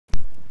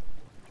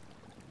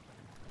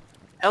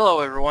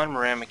Hello everyone,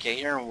 Moran McKay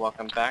here, and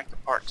welcome back to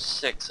part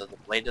 6 of the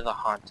Blade of the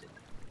Haunted.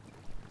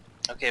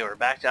 Okay, we're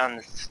back down in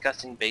this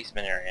disgusting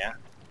basement area,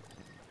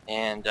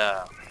 and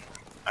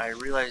I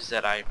realized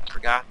that I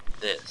forgot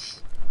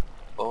this.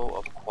 Bow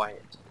of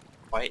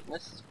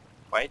Quietness?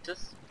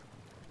 Quietus?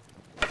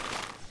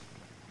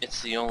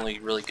 It's the only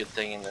really good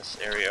thing in this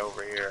area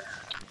over here.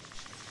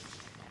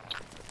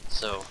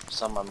 So,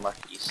 some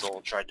unlucky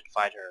soul tried to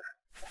fight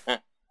her.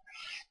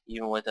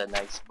 Even with a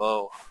nice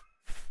bow.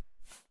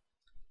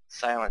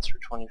 Silence for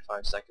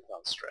 25 seconds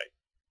on strike.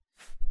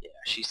 Yeah,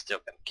 she's still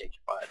gonna kick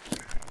your butt.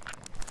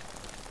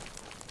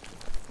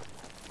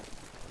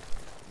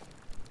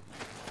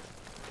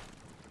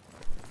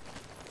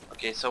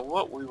 Okay, so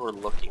what we were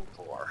looking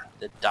for,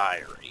 the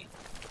diary,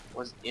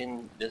 was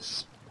in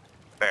this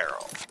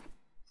barrel.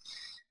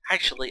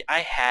 Actually, I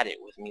had it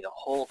with me the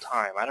whole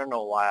time. I don't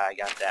know why I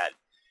got that.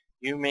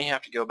 You may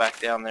have to go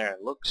back down there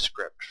and look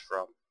script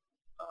from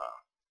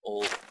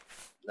old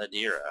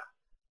Nadira,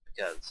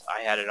 because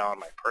I had it on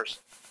my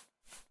person.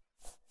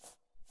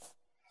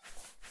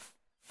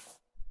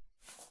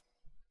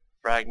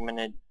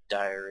 Fragmented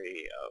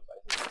diary of,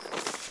 I think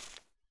it's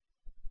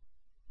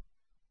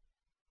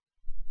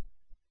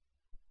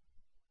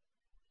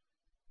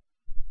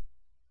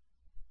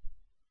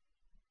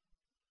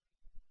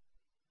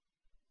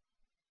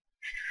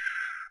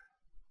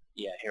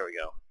yeah, here we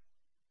go.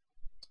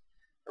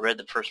 I read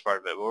the first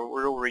part of it, but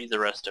we'll read the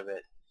rest of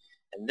it.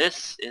 And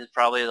this is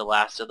probably the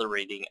last of the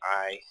reading,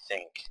 I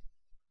think.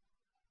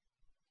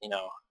 You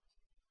know.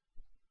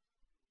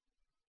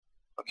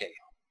 Okay.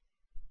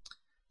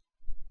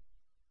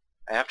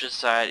 I have to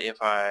decide if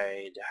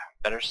I'd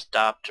better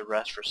stop to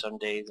rest for some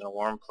days in a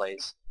warm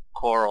place,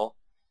 Coral,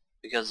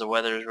 because the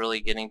weather is really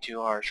getting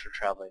too harsh for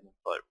traveling.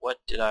 But what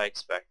did I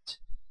expect?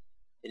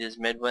 It is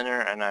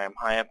midwinter and I am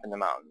high up in the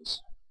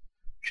mountains.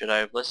 Should I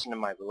have listened to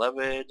my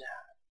beloved,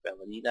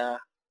 Belinda,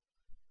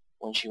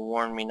 when she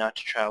warned me not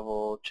to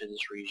travel to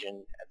this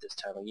region at this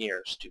time of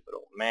year? Stupid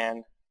old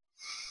man.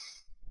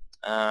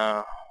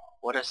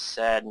 What a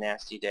sad,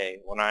 nasty day,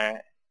 when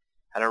I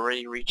had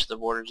already reached the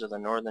borders of the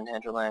northern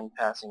hinterland,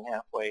 passing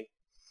halfway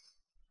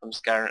from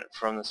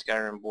the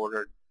Skyrim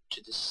border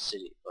to the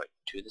city. What,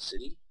 to the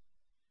city?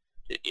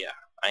 Yeah.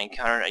 I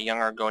encountered a young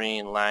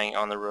Argonian lying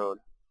on the road,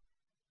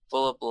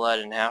 full of blood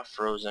and half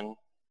frozen.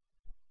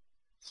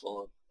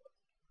 Full of...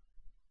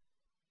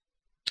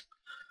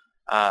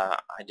 I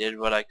did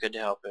what I could to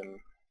help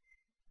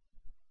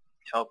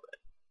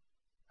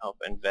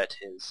and vet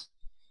his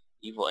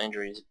evil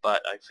injuries,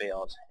 but I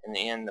failed. In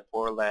the end, the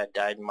poor lad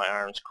died in my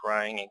arms,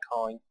 crying and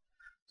calling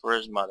for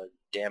his mother.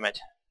 Damn it.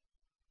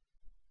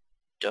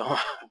 Don't...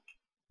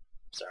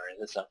 Sorry,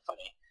 that's not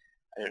funny.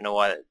 I don't know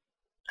why that...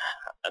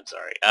 I'm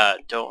sorry.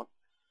 Don't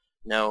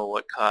know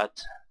what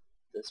caught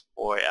this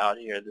boy out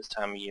here this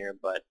time of year,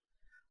 but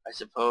I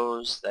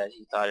suppose that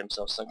he thought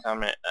himself some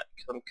kind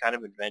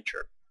of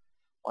adventure.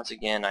 Once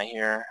again, I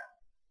hear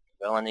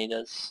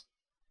Valenida's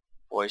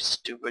voice.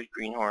 Stupid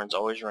greenhorns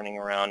always running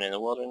around in the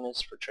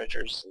wilderness for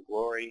treasures and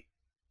glory.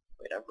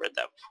 Wait, I've read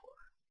that before.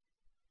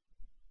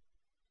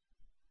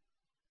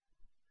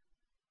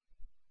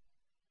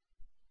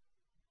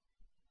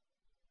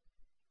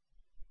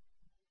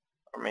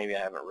 Or maybe I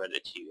haven't read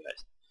it to you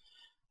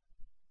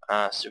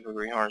guys. Stupid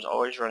greenhorns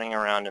always running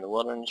around in the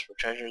wilderness for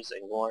treasures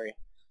and glory,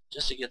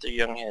 just to get their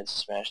young heads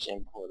smashed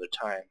in before their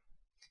time.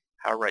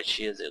 How right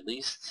she is. At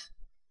least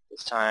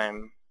this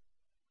time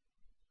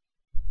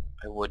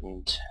I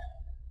wouldn't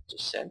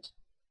dissent.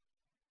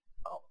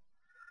 Oh.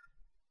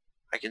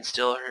 I can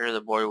still hear the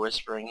boy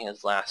whispering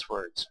his last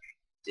words.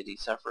 Did he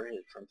suffer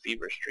from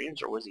feverish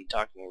dreams, or was he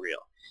talking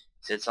real?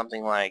 He said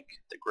something like,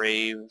 the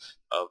grave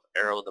of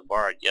Arrow the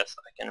Bard. Yes,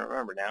 I can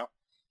remember now.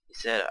 He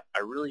said,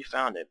 I really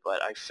found it,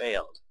 but I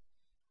failed.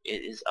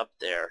 It is up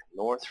there,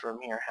 north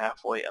from here,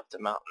 halfway up the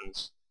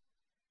mountains.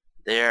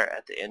 There,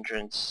 at the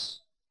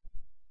entrance,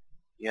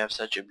 you have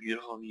such a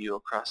beautiful view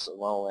across the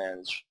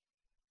lowlands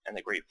and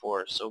the great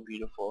forest. So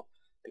beautiful.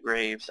 The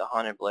grave, the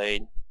haunted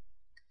blade.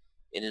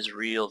 It is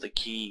real, the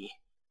key.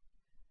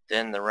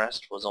 Then the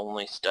rest was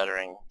only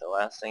stuttering. The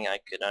last thing I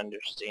could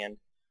understand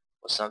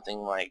was something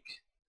like,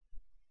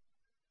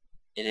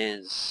 it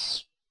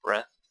is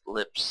breath,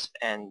 lips,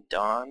 and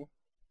dawn.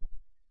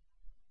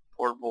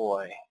 Poor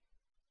boy.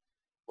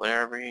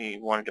 Whatever he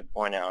wanted to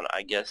point out,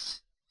 I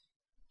guess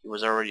he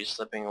was already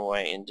slipping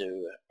away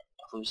into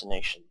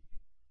hallucination.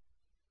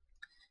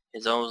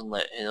 His own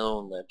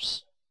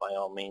lips, by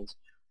all means,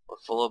 were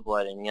full of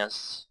blood, and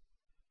yes,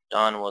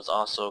 dawn was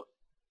also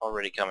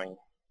already coming,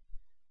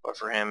 but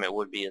for him it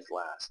would be his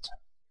last.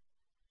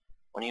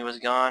 When he was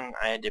gone,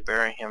 I had to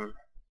bury him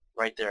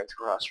right there at the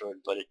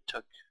crossroad, but I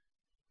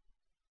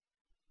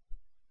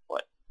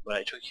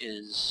took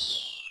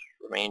his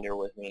remainder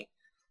with me.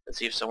 Let's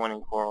see if someone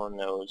in Coral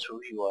knows who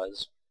he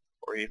was,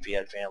 or if he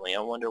had family. I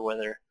wonder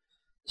whether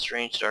the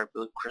strange dark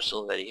blue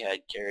crystal that he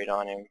had carried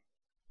on him,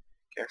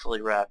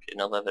 carefully wrapped in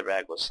a leather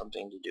bag, was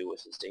something to do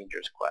with his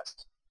dangerous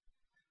quest.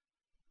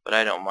 But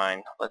I don't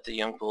mind. Let the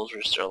young fools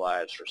risk their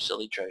lives for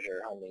silly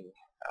treasure hunting.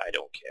 I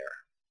don't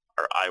care.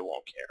 Or I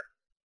won't care.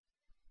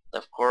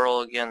 Left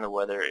Coral again. The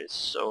weather is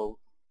so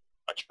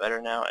much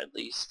better now. At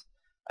least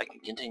I can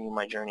continue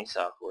my journey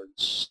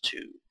southwards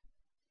too.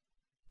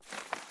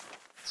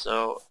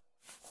 So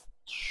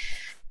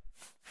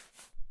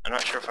I'm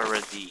not sure if I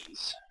read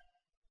these.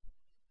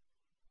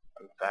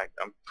 In fact,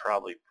 I'm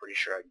probably pretty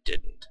sure I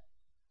didn't.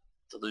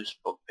 The loose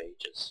book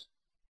pages.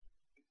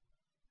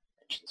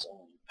 Mentions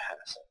only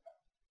passing.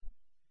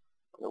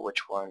 I wonder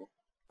which one.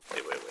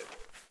 Wait.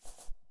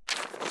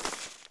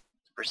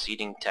 The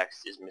preceding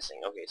text is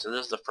missing. Okay, so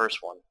this is the first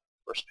one.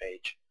 First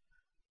page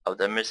of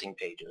the missing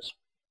pages.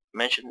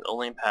 Mentioned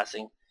only in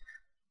passing.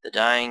 The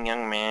dying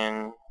young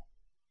man,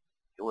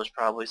 who was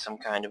probably some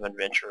kind of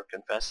adventurer,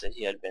 confessed that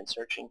he had been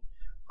searching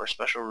for a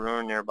special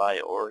ruin nearby,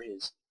 or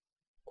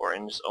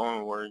in his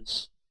own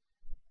words,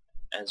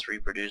 as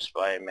reproduced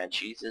by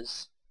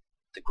Mancheses,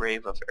 the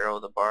grave of Arrow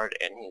the Bard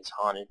and his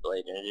haunted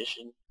blade. In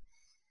addition,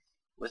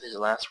 with his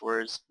last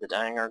words, the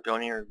dying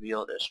Argonian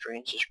revealed a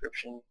strange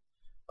description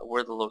of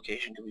where the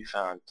location could be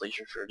found. Please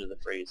refer to the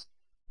phrase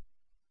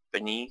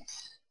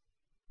beneath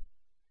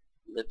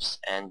lips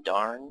and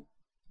dawn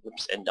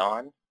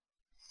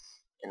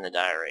in the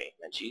diary.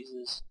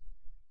 Mancheses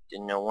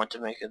didn't know what to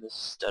make of the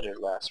stuttered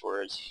last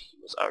words. He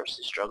was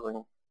obviously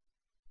struggling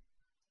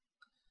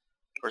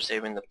for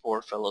saving the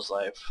poor fellow's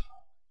life,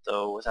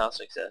 though without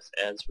success.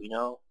 As we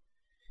know,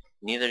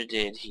 neither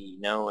did he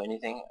know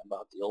anything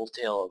about the old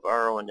tale of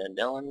Arrow and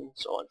Dundellin,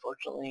 so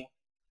unfortunately,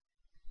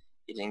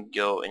 he didn't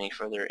go any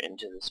further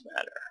into this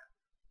matter.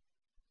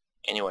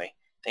 Anyway,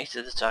 thanks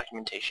to this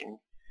documentation,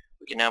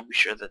 we can now be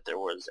sure that there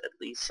was at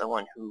least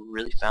someone who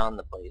really found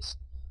the place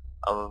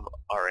of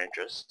our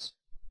interests,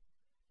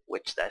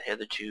 which that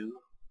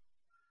hitherto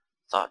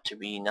thought to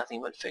be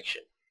nothing but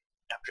fiction.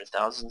 After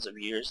thousands of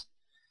years,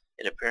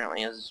 it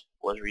apparently was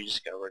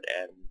rediscovered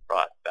and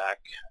brought back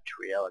to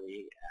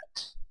reality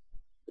at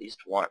least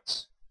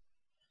once,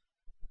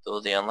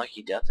 though the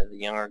unlucky death of the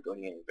young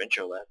Argonian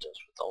adventurer left us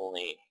with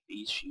only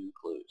these few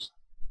clues.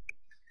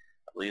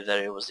 I believe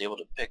that it was able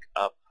to pick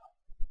up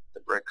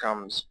the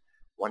breadcrumbs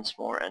once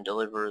more and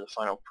deliver the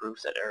final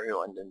proof that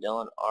Ariel and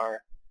Dundellin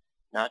are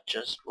not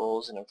just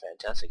roles in a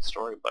fantastic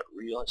story, but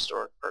real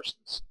historic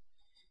persons.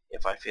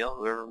 If I fail,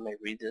 whoever may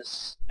read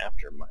this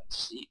after my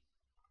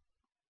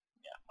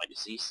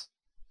decease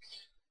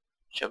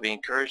shall be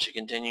encouraged to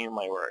continue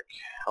my work,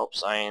 help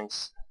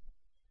science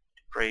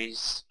to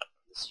praise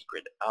the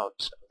secret out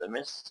of the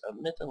mist of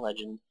myth and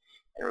legend,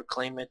 and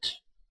reclaim it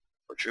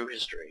for true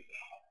history.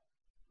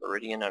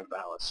 Meridian and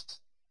Ballast,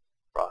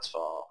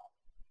 Frostfall.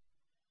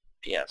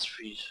 P.S.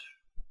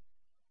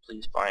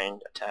 Please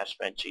find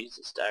attachment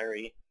Jesus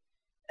Diary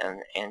and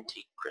an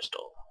antique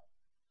crystal.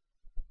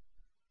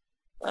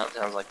 That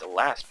sounds like the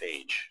last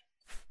page.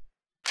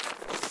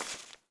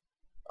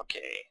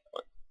 Okay.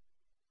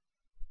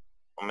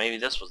 Well, maybe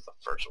this was the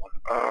first one.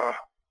 Oh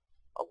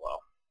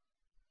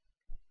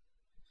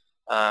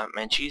well.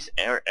 Manchese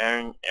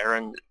Aaron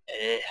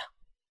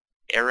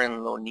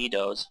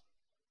Lonidos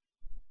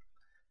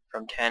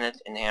from Tanith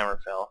in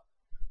Hammerfell,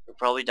 who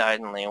probably died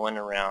in Leeuwin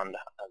around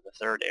the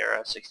Third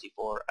Era,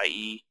 64,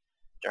 i.e.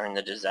 during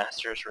the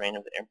disastrous reign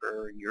of the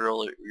Emperor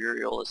Uriel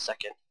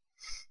II.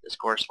 This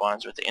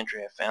corresponds with the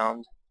entry I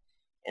found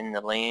in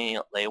the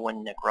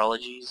Leeuwin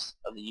necrologies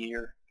of the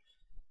year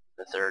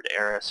the Third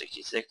Era,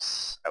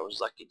 66. I was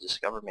lucky to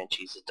discover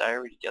Manchese's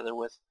diary together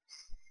with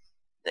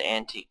the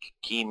antique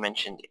key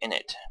mentioned in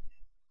it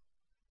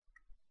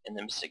in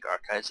the mystic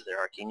archives of the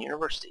Arcane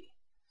University.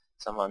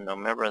 Some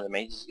unknown member of the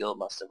Mages Guild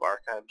must have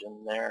archived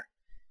him there,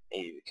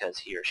 maybe because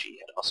he or she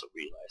had also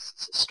realized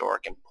its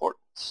historic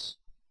importance.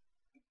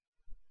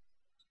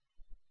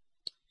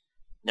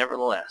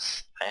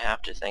 Nevertheless, I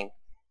have to thank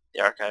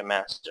the Archive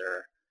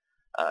Master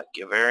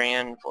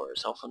Givarian for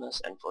his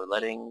helpfulness and for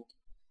letting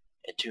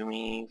it to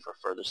me for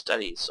further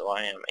studies, so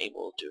I am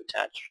able to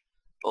attach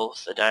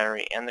both the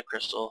diary and the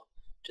crystal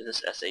to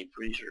this essay.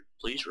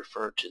 Please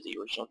refer to the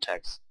original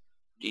text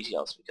for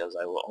details, because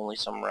I will only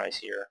summarize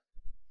here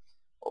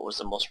what was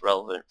the most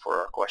relevant for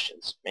our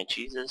questions.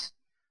 Mancheses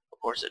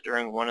reports that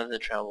during one of the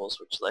travels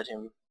which led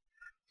him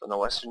from the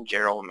western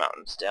Jarrell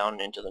Mountains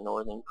down into the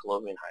northern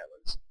Colovian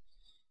Highlands,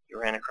 he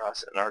ran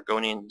across an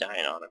Argonian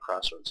dying on a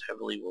crossroads,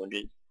 heavily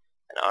wounded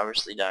and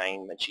obviously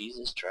dying.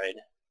 Mancheses tried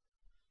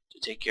to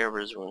take care of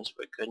his wounds,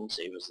 but couldn't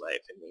save his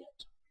life in the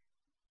end.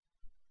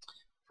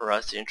 For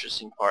us, the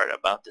interesting part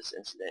about this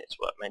incident is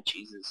what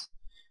Mancheses,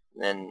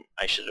 and then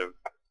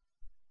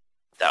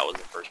that was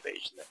the first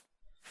page.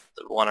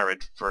 The one I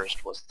read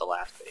first was the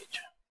last page.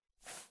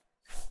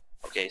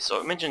 Okay, so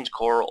it mentions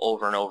Coral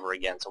over and over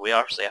again, so we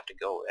obviously have to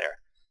go there.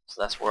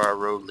 So that's where our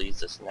road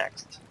leads us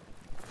next.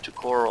 To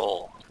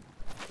Coral,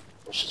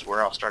 which is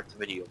where I'll start the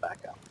video back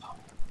up.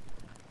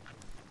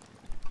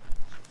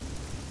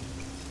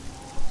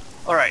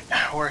 Alright,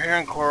 we're here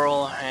in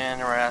Coral,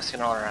 and we're asking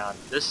all around.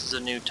 This is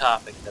a new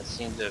topic that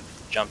seems to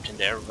have jumped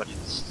into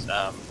everybody's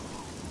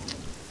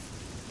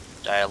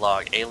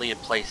dialogue. Alien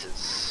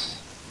places.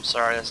 I'm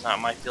sorry, that's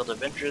not my field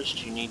of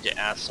interest. You need to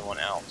ask someone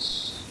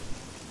else.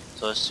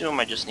 So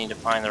assume I just need to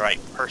find the right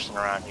person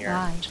around here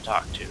to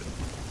talk to.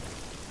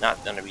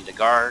 not going to be the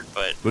guard,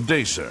 but Good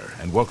day, sir,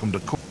 and welcome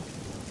to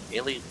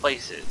alien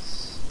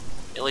places.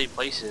 Alien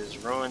places,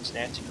 ruins,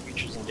 nasty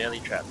creatures, and deadly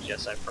traps.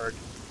 Yes, I've heard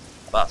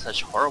about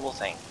such horrible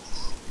things.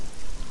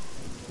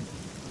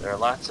 There are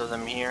lots of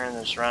them here in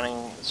the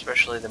surrounding,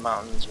 especially the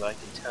mountains, but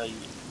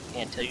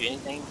can't tell you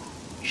anything.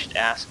 You should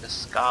ask a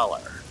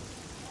scholar.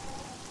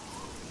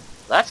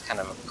 That's kind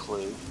of a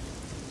clue.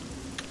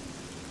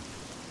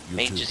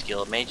 Mage's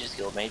Guild, Mage's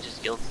Guild, Mage's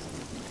Guild.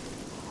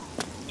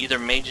 Either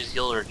Mage's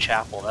Guild or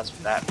Chapel, that's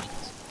what that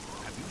means.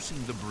 Have you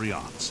seen the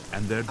Briants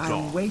and their dogs?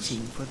 I'm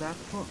waiting for that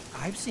book.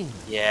 I've seen it.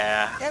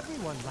 Yeah.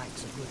 Everyone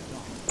likes a good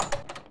dog.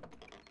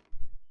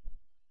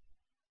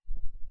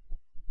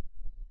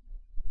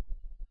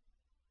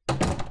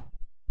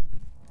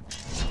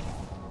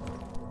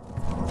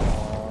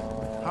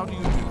 How do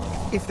you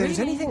do? If there's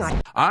anything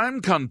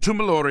I'm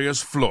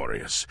Contumelius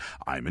Florius.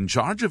 I'm in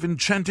charge of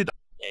enchanted...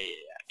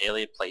 Yeah.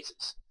 Alien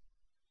places.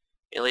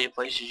 Alien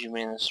places, you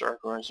mean the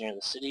historic ruins near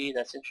the city?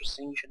 That's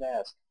interesting, you should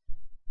ask.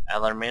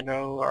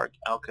 Alarmino, our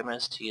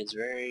alchemist, he is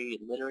very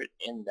literate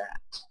in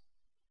that.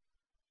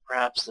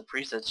 Perhaps the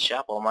priest at the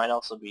chapel might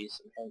also be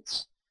some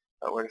hints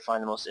about where to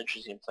find the most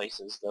interesting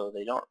places, though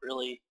they don't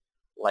really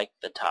like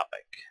the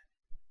topic.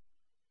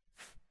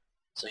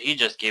 So he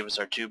just gave us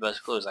our two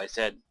best clues. I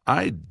said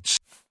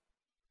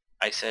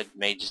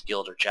Mage's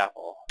Guild or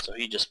Chapel, so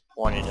he just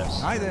pointed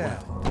us. Hi there.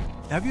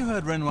 Have you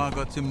heard Renoir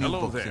got some new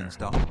books in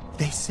stock?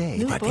 They say,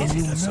 New but books? in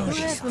Who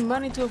the has the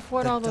money to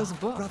afford all those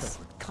Dark books?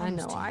 Brotherhood I comes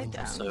know to I you.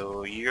 don't.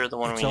 So you're the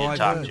one we So need to I've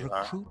talk heard, to, huh?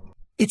 recruit.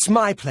 It's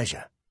my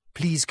pleasure.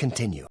 Please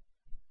continue.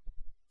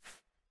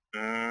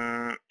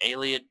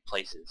 Alien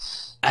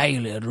places.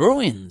 Alien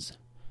ruins?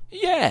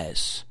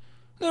 Yes,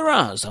 there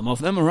are some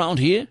of them around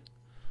here.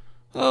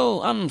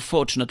 Oh,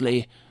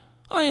 unfortunately,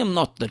 I am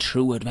not the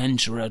true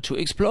adventurer to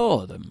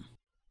explore them.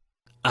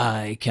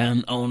 I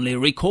can only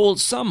recall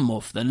some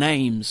of the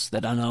names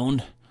that are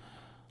known.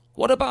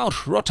 What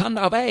about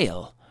Rotunda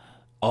Vale?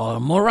 Or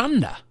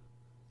Moranda?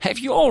 Have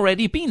you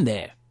already been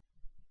there?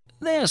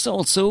 There's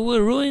also a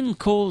ruin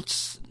called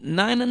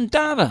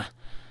Ninandava.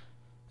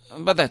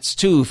 But that's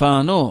too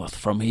far north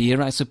from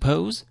here, I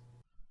suppose.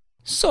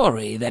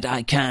 Sorry that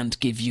I can't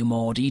give you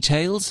more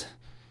details.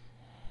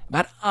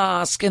 But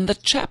ask in the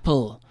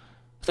chapel.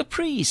 The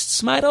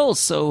priests might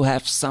also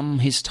have some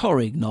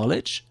historic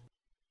knowledge.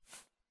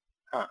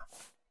 Huh.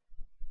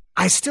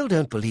 I still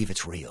don't believe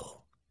it's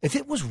real. If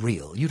it was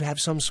real, you'd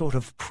have some sort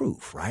of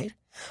proof, right?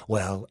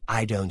 Well,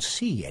 I don't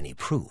see any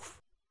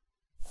proof.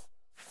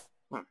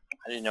 I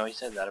didn't know he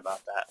said that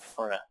about that.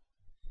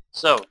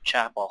 So,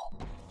 Chapel.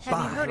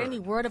 Have you heard any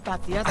word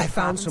about the other I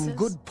found some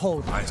provinces? good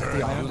poles at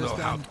the I office.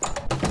 understand.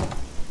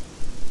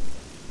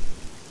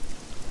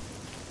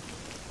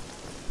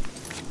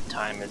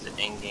 Time is it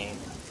in-game?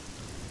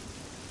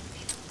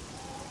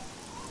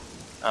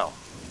 Oh.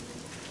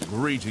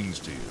 Greetings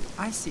to you.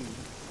 I see.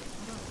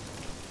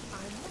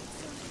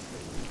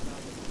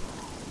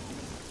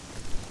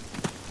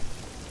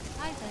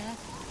 Hi there.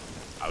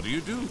 How do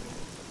you do?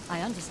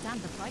 I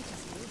understand the brightest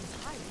field is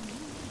hiring you.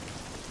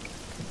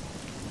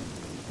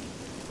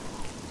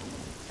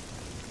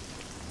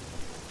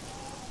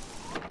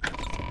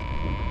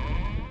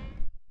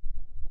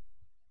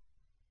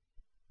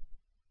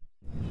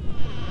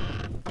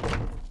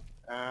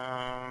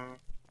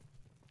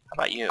 How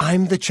about you?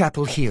 I'm the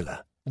chapel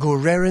healer,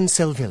 Gorerin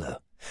Selvilla.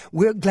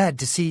 We're glad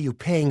to see you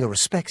paying your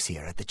respects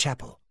here at the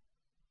chapel.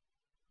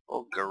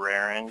 Oh,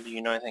 Guerrerin, do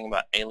you know anything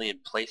about alien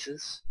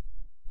places?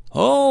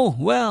 Oh,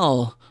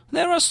 well,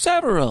 there are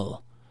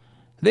several.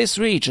 This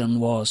region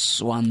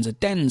was once a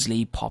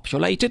densely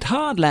populated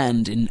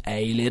heartland in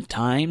alien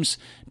times,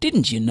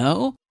 didn't you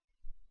know?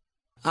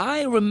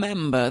 I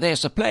remember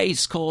there's a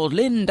place called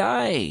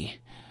Lindai,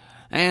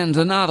 and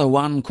another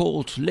one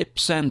called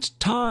Lips and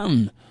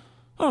Tarn,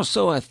 or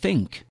so I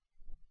think.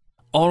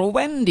 Or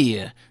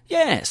Wendir,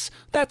 yes,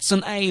 that's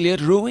an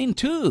alien ruin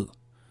too.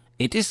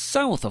 It is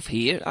south of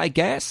here, I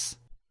guess.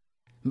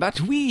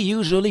 But we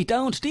usually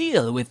don't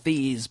deal with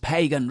these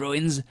pagan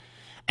ruins,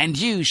 and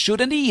you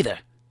shouldn't either.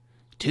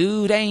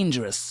 Too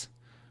dangerous.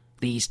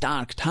 These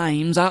dark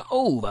times are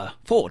over,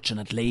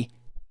 fortunately.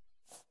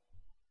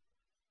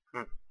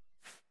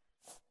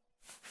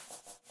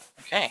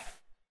 Okay.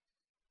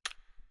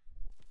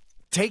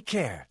 Take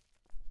care.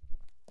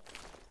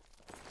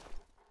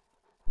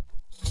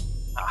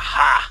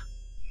 Aha!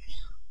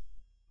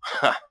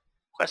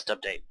 Quest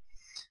update.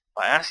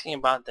 By asking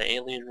about the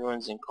alien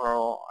ruins in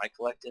Coral, I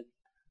collected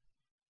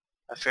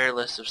a fair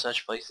list of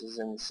such places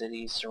in the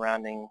cities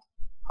surrounding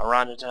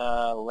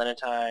Harandata,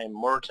 Lenatai,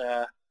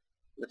 Morta,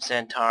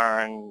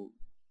 Lipsantarn,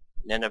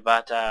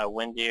 Nenabata,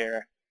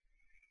 Wendir.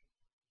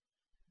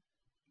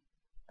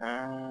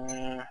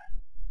 I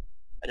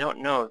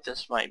don't know if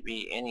this might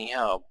be any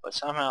help, but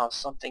somehow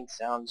something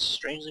sounds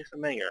strangely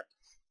familiar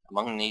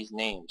among these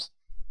names.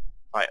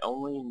 If I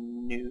only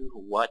knew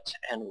what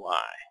and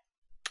why.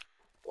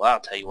 Well, I'll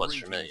tell you what's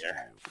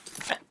familiar.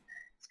 It's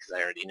because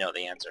I already know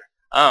the answer.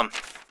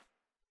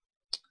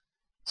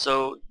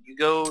 So you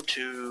go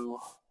to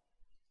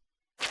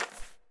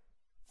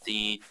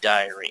the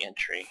diary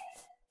entry.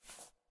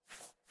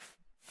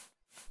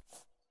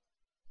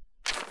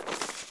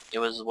 It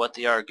was what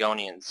the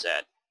Argonians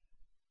said.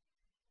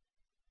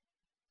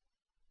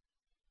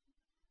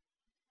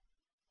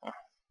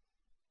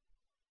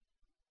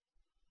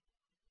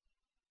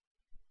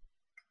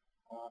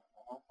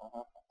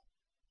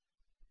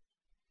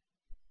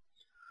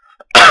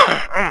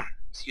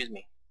 Excuse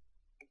me.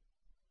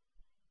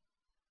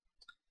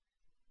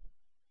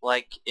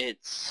 Like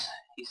it's,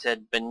 he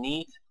said,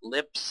 beneath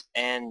Lips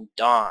and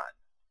Dawn.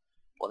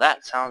 Well,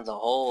 that sounds a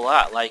whole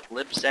lot like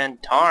Lips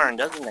and Tarn,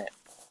 doesn't it?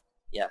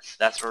 Yes,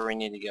 that's where we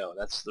need to go.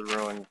 That's the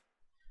ruin.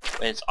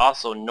 It's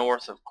also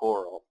north of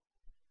Coral,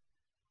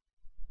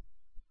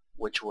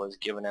 which was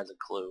given as a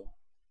clue.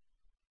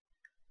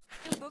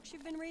 Any books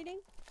you've been reading?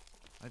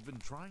 I've been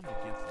trying to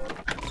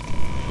get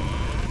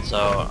through.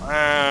 So,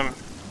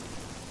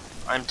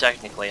 I'm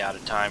technically out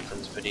of time for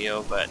this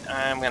video, but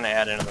I'm going to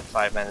add another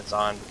 5 minutes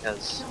on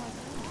because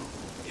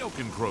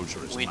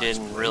we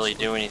didn't really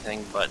do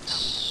anything but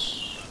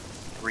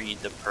read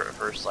the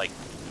first, like,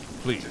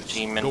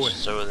 15 minutes or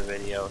so of the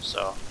video,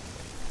 so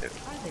It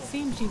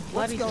seems you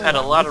bloody we've had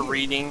a lot of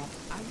reading.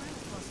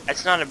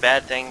 It's not a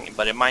bad thing,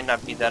 but it might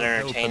not be that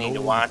entertaining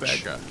to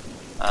watch.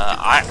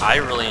 I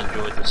really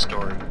enjoyed the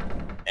story,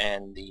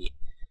 and the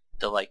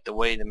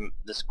way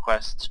this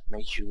quest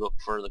makes you look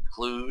for the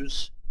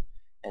clues.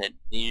 And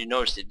you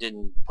notice it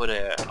didn't put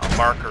a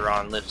marker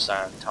on Lips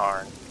and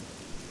Tarn.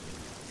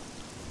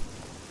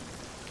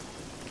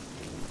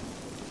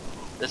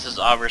 This is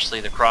obviously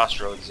the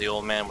crossroads the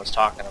old man was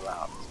talking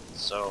about.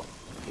 So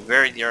he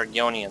buried the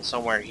Argonian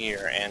somewhere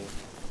here, and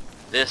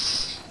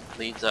this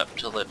leads up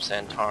to Lips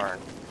and Tarn,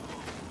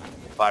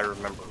 if I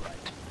remember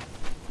right.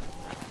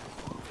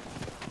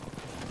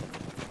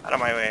 Out of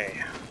my way.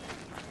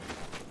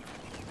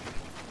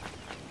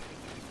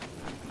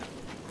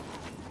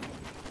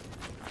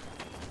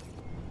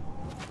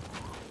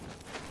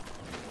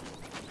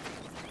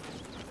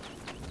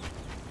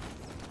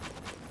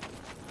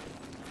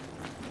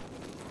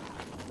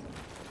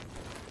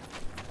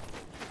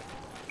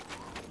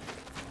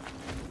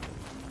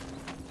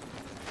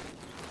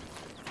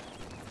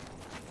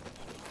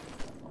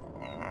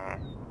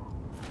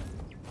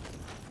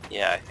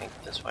 Yeah, I think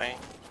this way.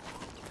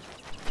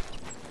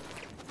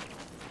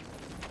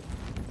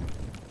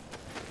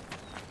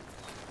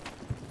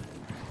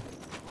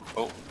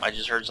 Oh, I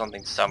just heard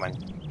something summon.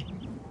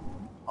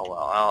 Oh well,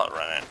 I'll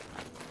outrun it.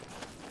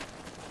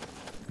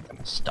 I'm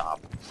gonna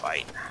stop and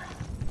fight.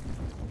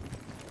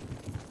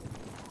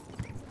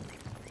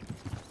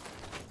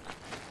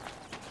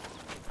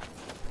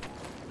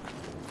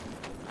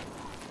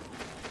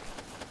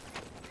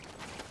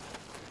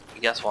 I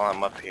guess while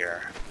I'm up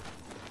here,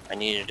 I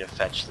needed to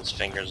fetch this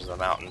Fingers of the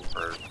Mountain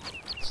for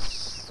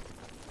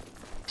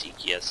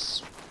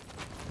Tychius,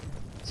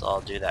 so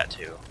I'll do that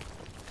too.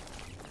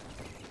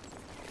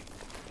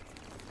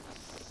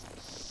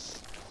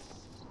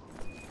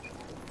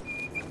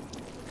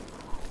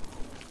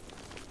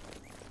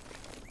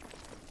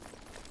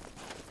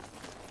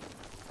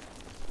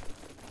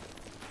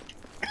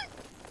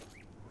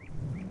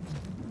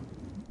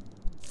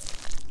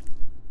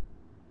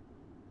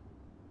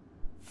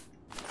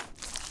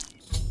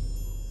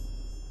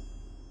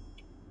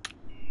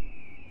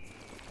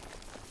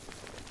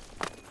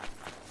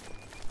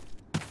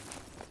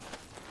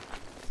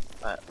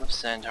 But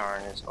Lips and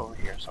Tarn is over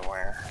here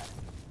somewhere.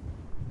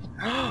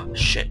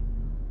 Shit.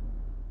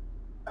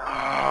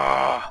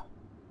 I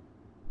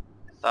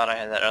thought I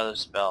had that other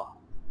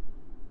spell.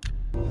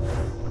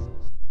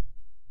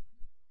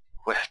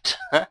 Whipped.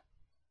 I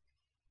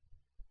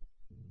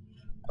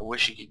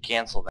wish you could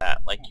cancel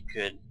that like you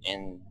could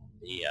in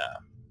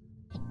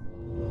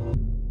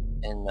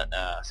the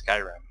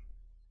Skyrim.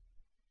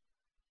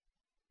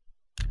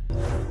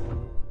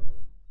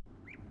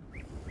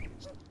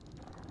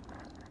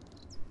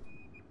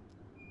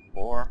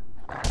 Or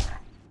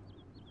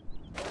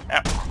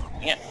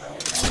yeah.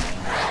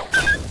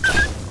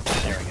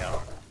 There we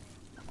go.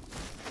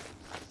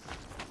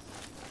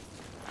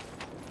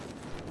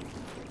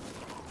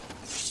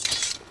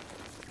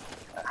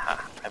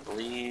 Aha, I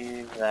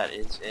believe that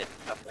is it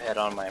up ahead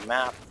on my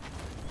map.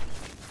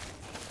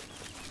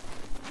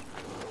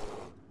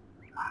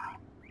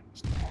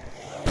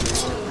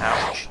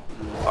 Ouch,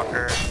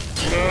 fucker.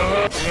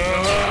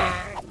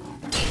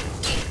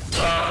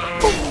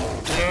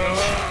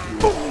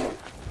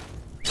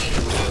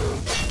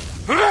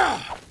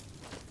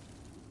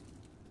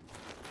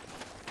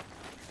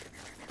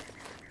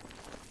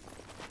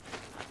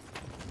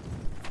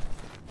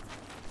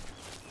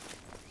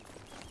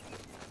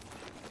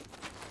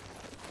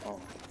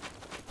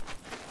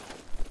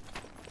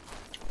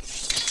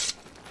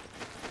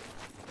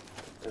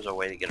 There's a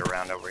way to get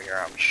around over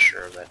here, I'm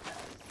sure that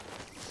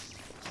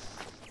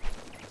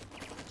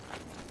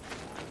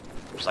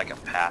there's like a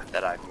path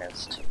that I've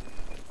missed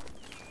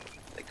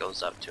that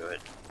goes up to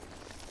it.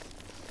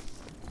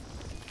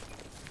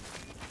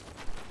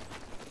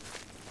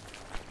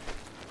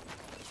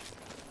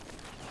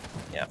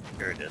 Yep,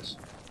 here it is.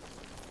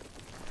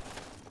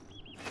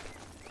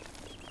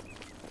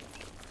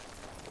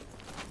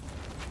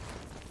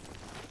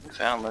 We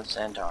found Lips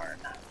and Tarn.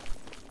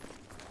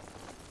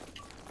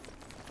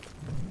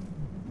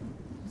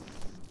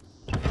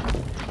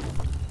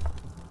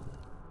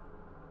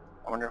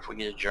 wonder if we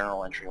get a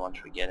journal entry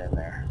once we get in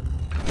there.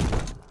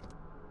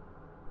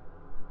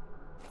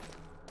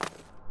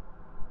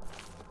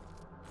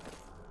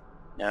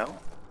 No?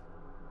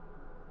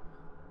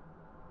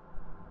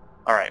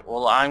 Alright,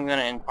 well I'm going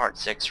to end part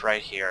 6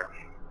 right here.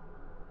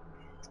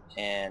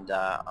 And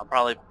I'll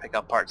probably pick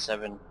up part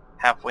 7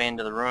 halfway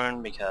into the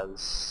ruin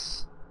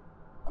because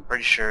I'm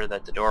pretty sure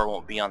that the door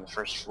won't be on the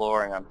first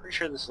floor, and I'm pretty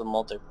sure this is a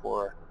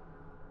multi-floor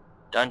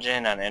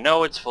dungeon, and I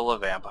know it's full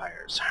of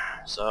vampires.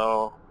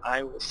 So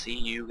I will see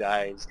you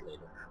guys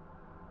later.